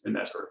and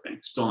that sort of thing.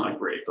 Still not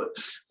great, but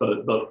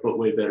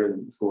way better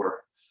than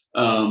before.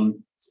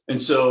 And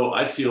so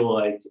I feel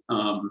like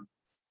on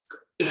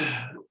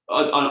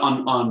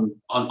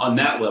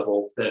that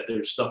level, that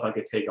there's stuff I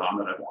could take on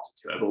that I wanted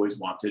to. I've always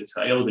wanted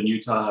to. I live in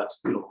Utah. It's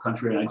a beautiful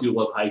country, and I do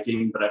love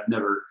hiking, but I've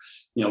never,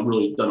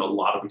 really done a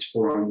lot of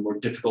exploring more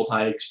difficult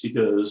hikes,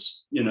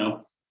 because,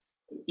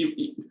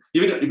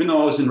 even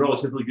though I was in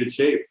relatively good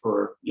shape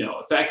for,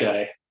 a fat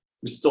guy,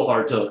 it's still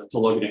hard to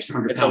lug an extra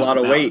 100 pounds. It's a lot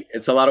of weight.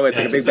 It's a lot of weight. It's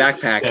like a big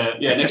backpack.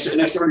 An extra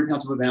 100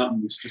 pounds of a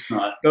mountain is just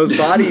not. Those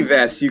body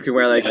vests you can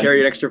wear, like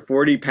carry an extra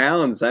 40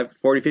 pounds. I have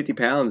 40, 50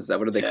 pounds.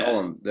 What do they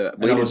call them? The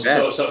weighted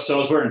vests. So I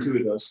was wearing 2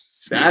 of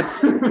those.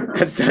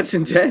 That's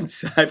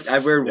intense. I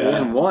wear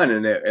one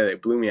and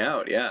it blew me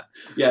out. Yeah.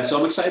 Yeah. So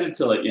I'm excited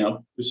to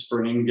this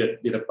spring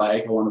get a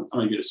bike. I want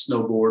to get a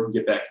snowboard and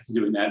get back to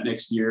doing that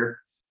next year.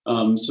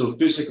 So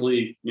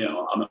physically,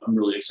 I'm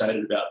really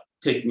excited about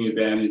taking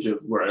advantage of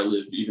where I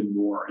live even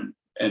more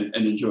and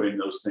enjoying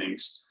those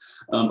things.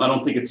 I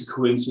don't think it's a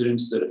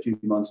coincidence that a few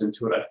months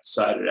into it, I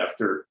decided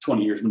after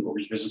 20 years in the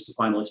mortgage business to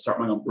finally start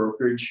my own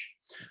brokerage,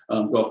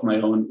 go off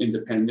my own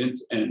independent.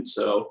 And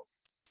so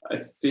I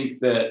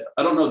think that,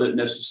 I don't know that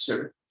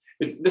necessarily,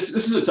 this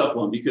is a tough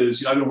one,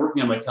 because I've been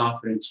working on my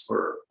confidence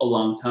for a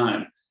long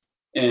time.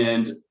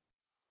 And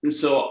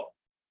so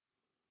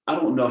I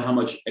don't know how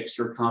much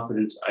extra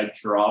confidence I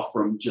draw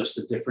from just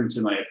the difference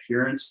in my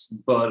appearance,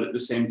 but at the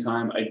same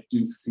time, I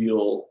do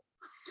feel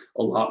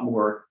a lot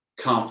more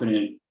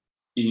confident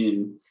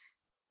in,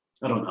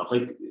 I don't know,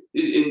 like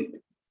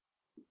in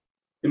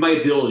my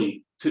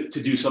ability to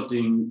do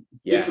something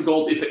Yes.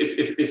 difficult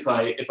if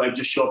I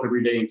just show up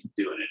every day and keep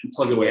doing it and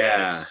plug away at it.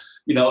 Yeah.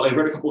 You know, I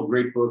read a couple of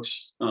great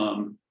books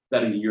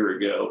about a year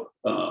ago,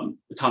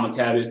 Atomic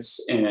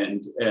Habits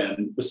and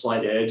The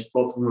Slight Edge,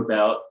 both of them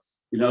about,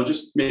 you know,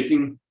 just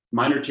making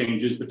minor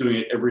changes but doing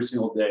it every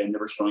single day and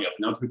never showing up.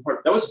 And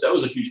that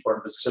was a huge part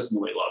of the success in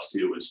the weight loss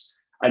too. Was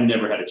I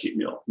never had a cheat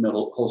meal in the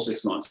whole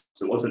 6 months.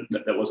 So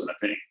that wasn't a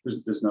thing.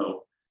 There's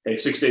no, hey,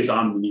 6 days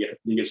on and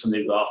you get some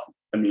days off.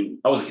 I mean,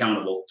 I was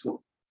accountable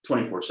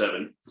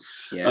 24/7.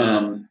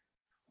 Yeah.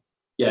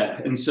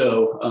 Yeah, and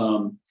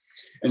so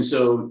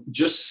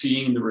just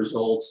seeing the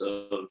results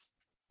of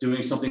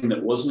doing something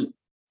that wasn't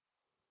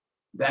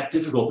that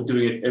difficult, but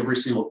doing it every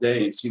single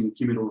day and seeing the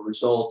cumulative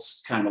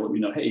results kind of let me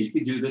know, hey, you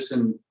can do this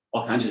in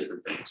all kinds of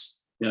different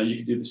things. You know, you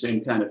can do the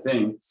same kind of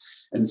thing.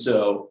 And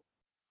so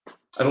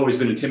I've always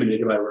been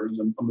intimidated by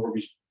running a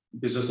mortgage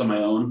business on my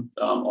own.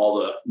 All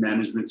the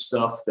management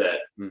stuff that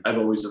I've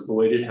always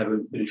avoided,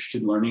 haven't been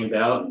interested in learning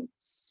about, and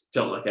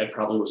felt like I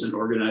probably wasn't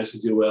organized to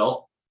do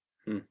well.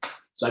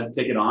 So I had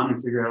to take it on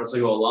and figure out as I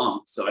go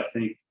along. So I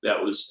think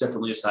that was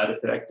definitely a side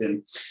effect,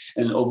 and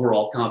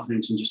overall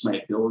confidence in just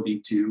my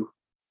ability to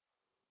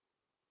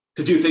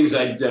do things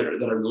that I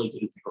really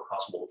didn't think were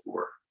possible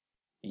before.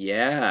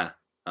 Yeah.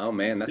 Oh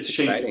man, that's It's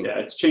exciting. changed. Yeah,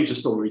 it's changed the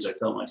stories I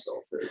tell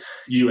myself. As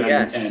you and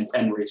Yes.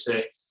 and Ray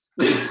say.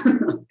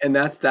 And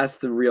that's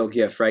the real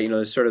gift, right? You know,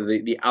 there's sort of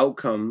the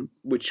outcome,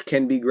 which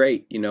can be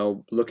great, you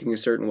know, looking a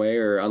certain way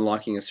or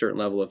unlocking a certain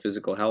level of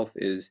physical health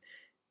is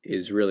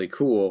really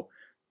cool.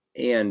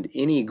 And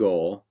any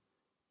goal,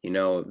 you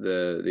know,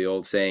 the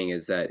old saying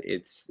is that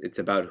it's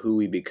about who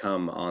we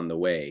become on the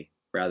way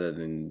rather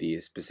than the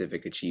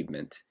specific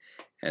achievement.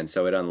 And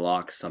so it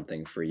unlocks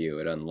something for you.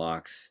 It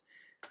unlocks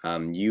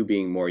you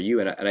being more you.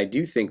 And I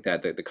do think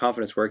that the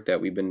confidence work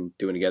that we've been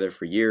doing together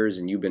for years,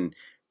 and you've been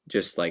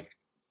just like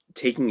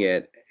taking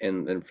it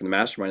and from the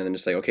mastermind and then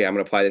just like, okay, I'm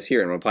going to apply this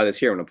here. I'm going to apply this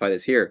here. I'm going to apply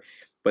this here.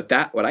 But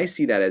that, what I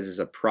see that as is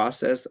a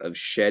process of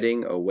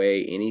shedding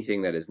away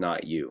anything that is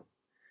not you.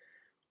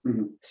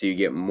 So you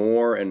get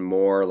more and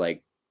more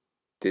like,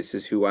 this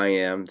is who I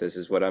am. This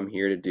is what I'm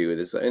here to do.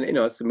 This, and you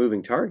know, it's a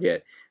moving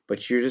target,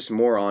 but you're just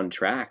more on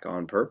track,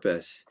 on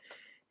purpose.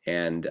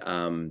 And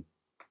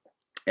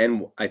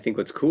I think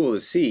what's cool to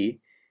see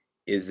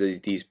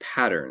is these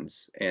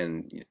patterns.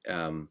 And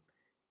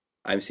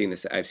I've seen the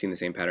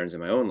same patterns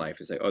in my own life.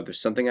 It's like, oh, there's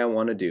something I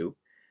want to do.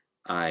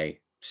 I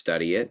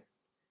study it.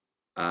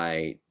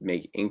 I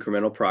make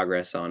incremental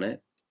progress on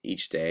it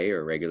each day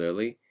or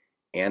regularly,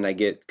 and I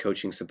get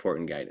coaching support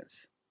and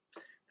guidance.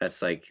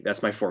 That's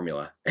my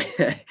formula.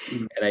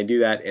 And I do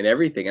that in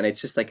everything. And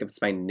it's just like,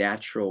 it's my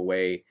natural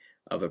way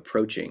of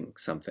approaching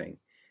something.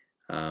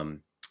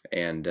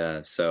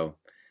 So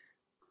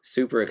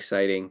super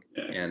exciting.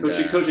 Yeah. And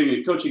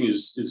coaching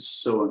is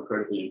so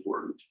incredibly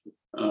important.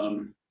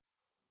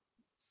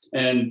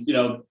 And you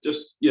know,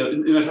 just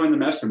in my time in the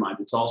mastermind,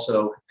 it's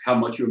also how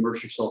much you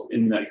immerse yourself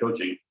in that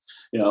coaching.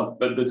 You know,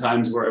 but the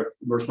times where I've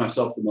immersed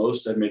myself the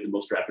most, I've made the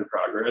most rapid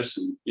progress,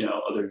 and you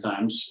know, other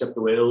times stepped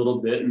away a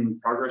little bit and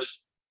progress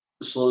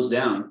slows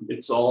down.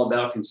 It's all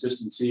about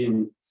consistency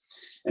and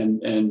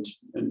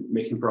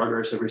making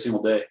progress every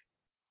single day.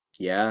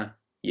 Yeah.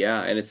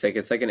 And it's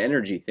like an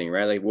energy thing,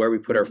 right? Like where we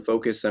put our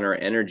focus and our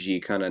energy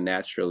kind of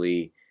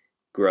naturally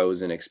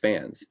grows and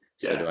expands.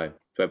 So do I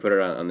put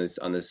it on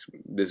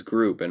this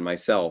group and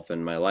myself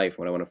and my life,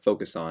 what I want to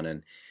focus on,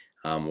 and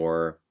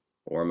or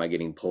am I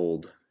getting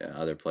pulled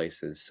other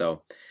places?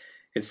 So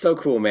it's so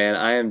cool, man.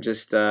 I am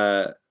just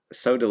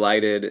so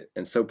delighted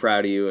and so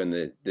proud of you, and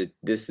that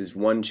this is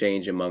one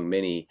change among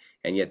many,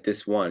 and yet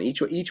this one,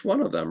 each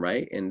one of them,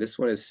 right? And this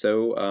one is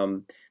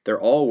so they're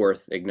all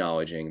worth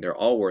acknowledging, they're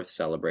all worth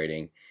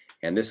celebrating,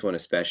 and this one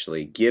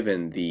especially,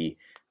 given the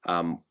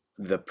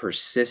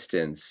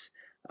persistence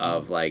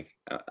of like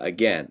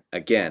again,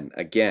 and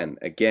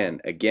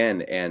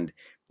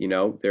you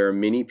know, there are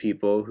many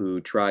people who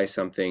try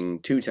something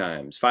 2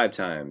 times, 5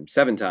 times,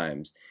 7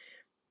 times,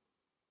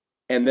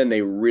 and then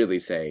they really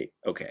say,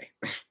 okay,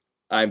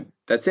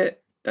 that's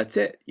it.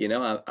 You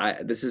know,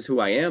 this is who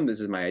I am.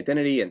 This is my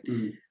identity.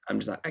 And I'm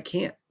just like, I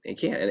can't, and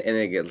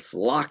it gets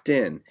locked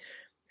in.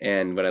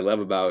 And what I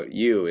love about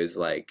you is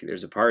like,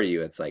 there's a part of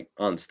you that's like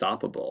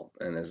unstoppable.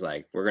 And it's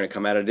like, we're going to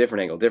come at a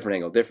different angle.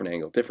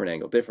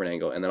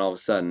 And then all of a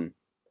sudden,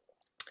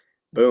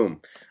 boom,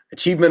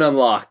 achievement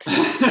unlocked,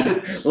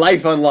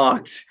 life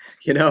unlocked,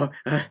 you know,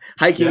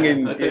 hiking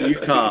in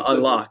Utah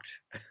unlocked.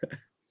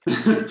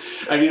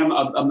 I mean,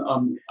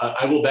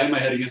 I will bang my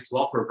head against the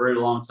wall for a very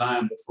long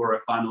time before I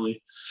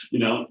finally, you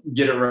know,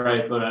 get it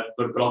right. But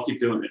I'll keep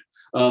doing it.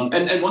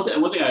 And one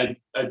thing I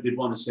did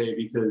want to say,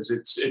 because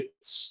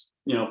it's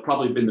you know,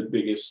 probably been the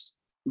biggest,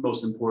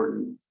 most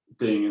important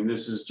thing, and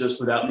this is just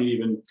without me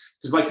even,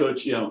 because my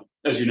coach, you know,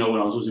 as you know, when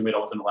I was losing weight, I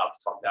wasn't allowed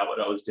to talk about what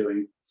I was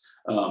doing.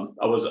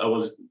 I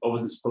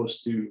wasn't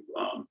supposed to,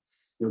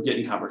 get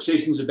in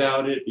conversations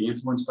about it, be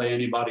influenced by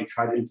anybody,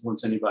 try to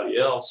influence anybody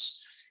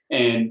else.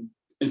 And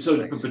so,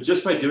 Nice. but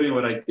just by doing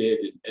what I did,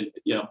 and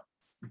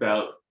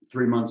about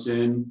 3 months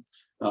in,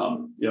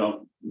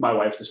 my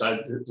wife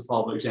decided to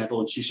follow my example,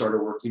 and she started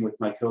working with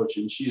my coach,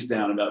 and she's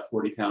down about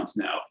 40 pounds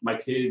now. My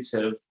kids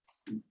have,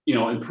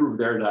 improved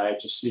their diet,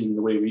 just seeing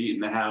the way we eat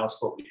in the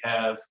house, what we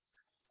have.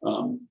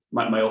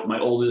 My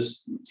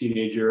oldest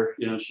teenager,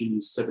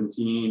 she's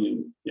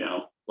 17,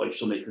 and like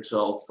she'll make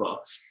herself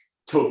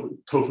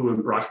tofu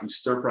and broccoli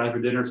stir fry for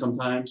dinner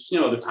sometimes.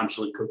 Other times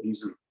she'll eat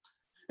cookies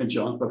and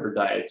junk, but her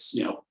diet's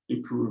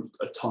improved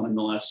a ton in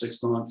the last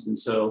 6 months. And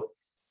so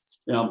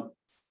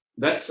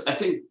that's, I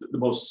think, the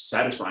most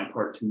satisfying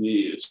part to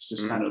me is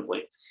just kind of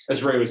like,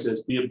 as Ray always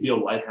says, be a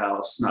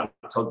lighthouse, not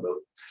a tugboat.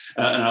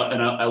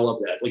 And I love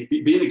that. Like,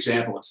 be an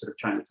example instead of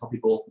trying to tell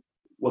people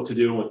what to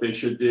do and what they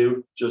should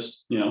do.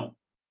 Just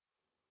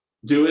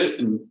do it,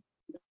 and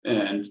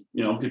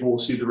people will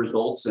see the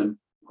results and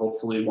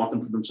hopefully want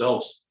them for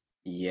themselves.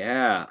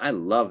 Yeah, I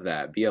love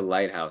that. Be a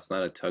lighthouse,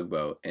 not a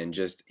tugboat, and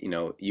just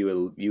you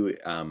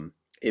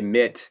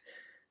emit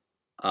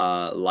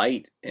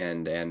light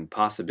and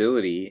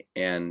possibility,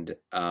 and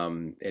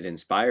it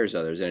inspires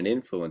others and it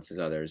influences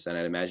others. And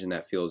I'd imagine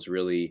that feels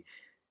really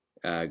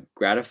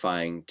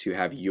gratifying to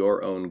have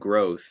your own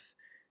growth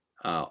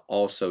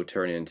also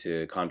turn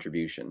into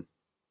contribution,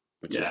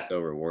 which is so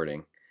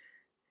rewarding.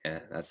 Yeah,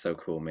 that's so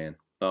cool, man.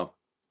 Well,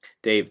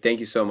 Dave,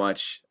 thank you so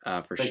much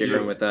for Thank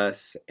sharing you. with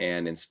us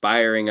and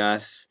inspiring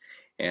us.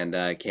 And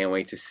can't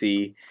wait to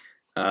see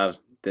the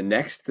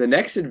next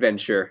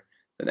adventure,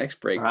 the next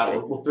All right,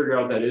 breakthrough. we'll figure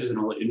out what that is, and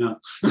I'll let you know.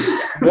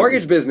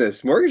 Mortgage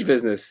business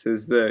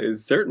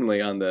is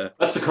certainly on the.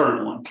 That's the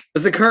current one.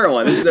 That's the current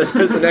one. This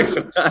is the next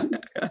one.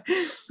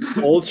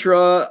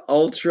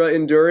 ultra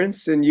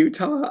endurance in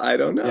Utah. I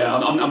don't know. Yeah,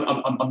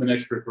 I'm the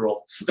next Rick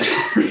Roll.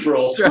 Rick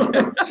Roll.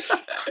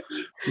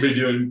 Be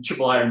doing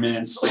triple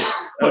Ironmans.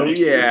 Oh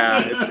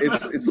yeah,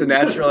 it's a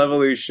natural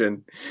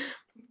evolution.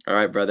 All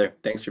right, brother.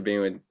 Thanks for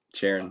being with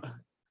Sharon.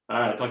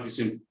 All right, talk to you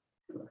soon.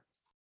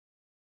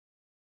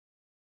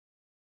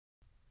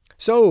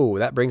 So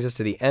that brings us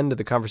to the end of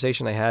the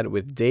conversation I had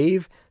with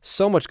Dave.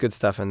 So much good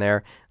stuff in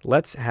there.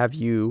 Let's have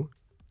you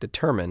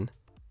determine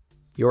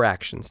your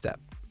action step.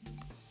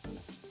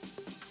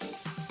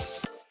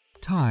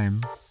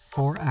 Time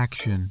for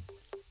action.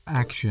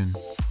 Action.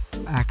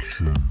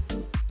 Action.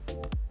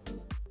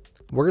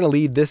 We're going to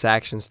lead this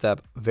action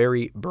step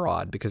very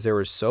broad because there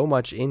was so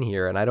much in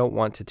here, and I don't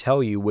want to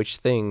tell you which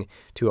thing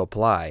to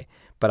apply,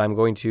 but I'm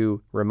going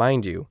to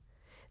remind you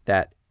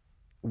that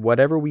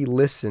whatever we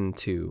listen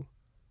to,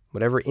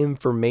 whatever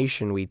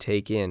information we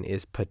take in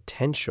is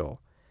potential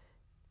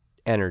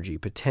energy,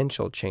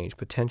 potential change,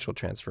 potential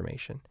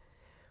transformation.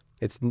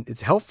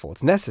 It's helpful.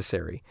 It's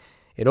necessary.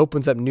 It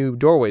opens up new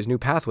doorways, new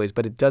pathways,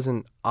 but it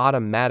doesn't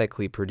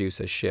automatically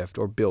produce a shift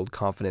or build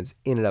confidence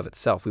in and of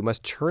itself. We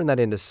must turn that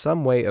into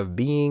some way of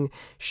being,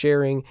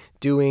 sharing,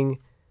 doing,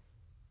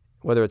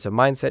 whether it's a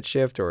mindset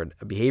shift or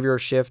a behavior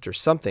shift or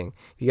something.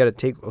 You got to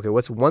take, okay,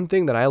 what's one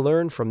thing that I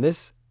learned from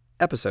this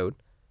episode,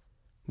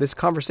 this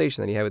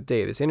conversation that you had with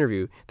Dave, this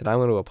interview, that I'm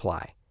going to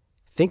apply?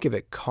 Think of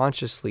it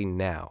consciously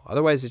now.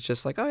 Otherwise, it's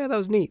just like, oh yeah, that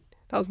was neat.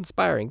 That was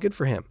inspiring. Good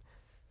for him.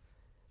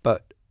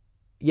 But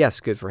yes,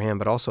 good for him.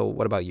 But also,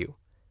 what about you?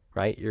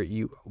 Right?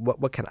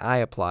 What can I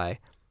apply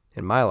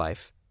in my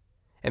life?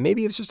 And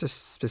maybe it's just a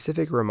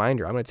specific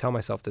reminder. I'm going to tell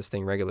myself this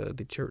thing regularly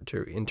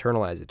to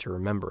internalize it, to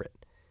remember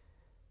it.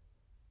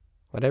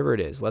 Whatever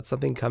it is, let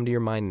something come to your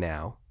mind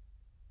now.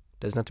 It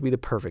doesn't have to be the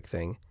perfect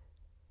thing.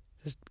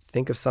 Just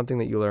think of something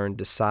that you learned,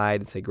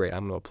 decide, and say, great,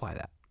 I'm going to apply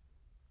that.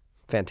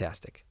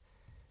 Fantastic.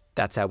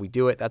 That's how we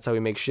do it. That's how we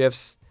make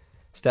shifts,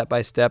 step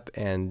by step,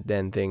 and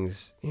then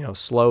things,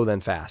 slow then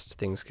fast.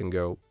 Things can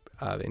go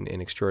in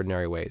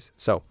extraordinary ways.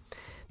 So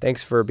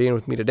thanks for being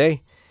with me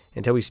today.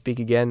 Until we speak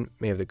again,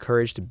 may you have the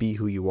courage to be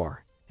who you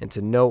are and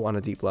to know on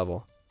a deep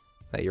level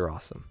that you're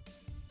awesome.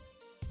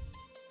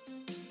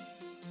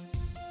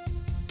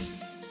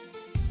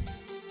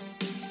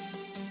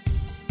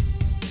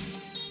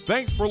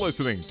 Thanks for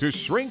listening to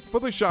Shrink for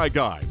the Shy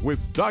Guy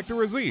with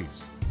Dr.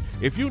 Aziz.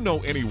 If you know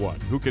anyone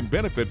who can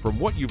benefit from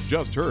what you've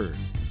just heard,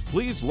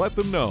 please let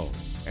them know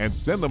and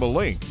send them a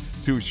link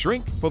to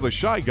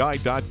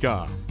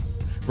shrinkfortheshyguy.com.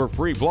 For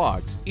free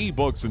blogs,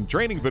 ebooks, and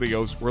training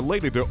videos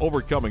related to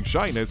overcoming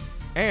shyness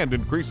and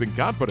increasing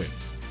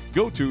confidence,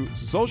 go to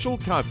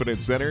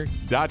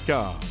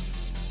socialconfidencecenter.com.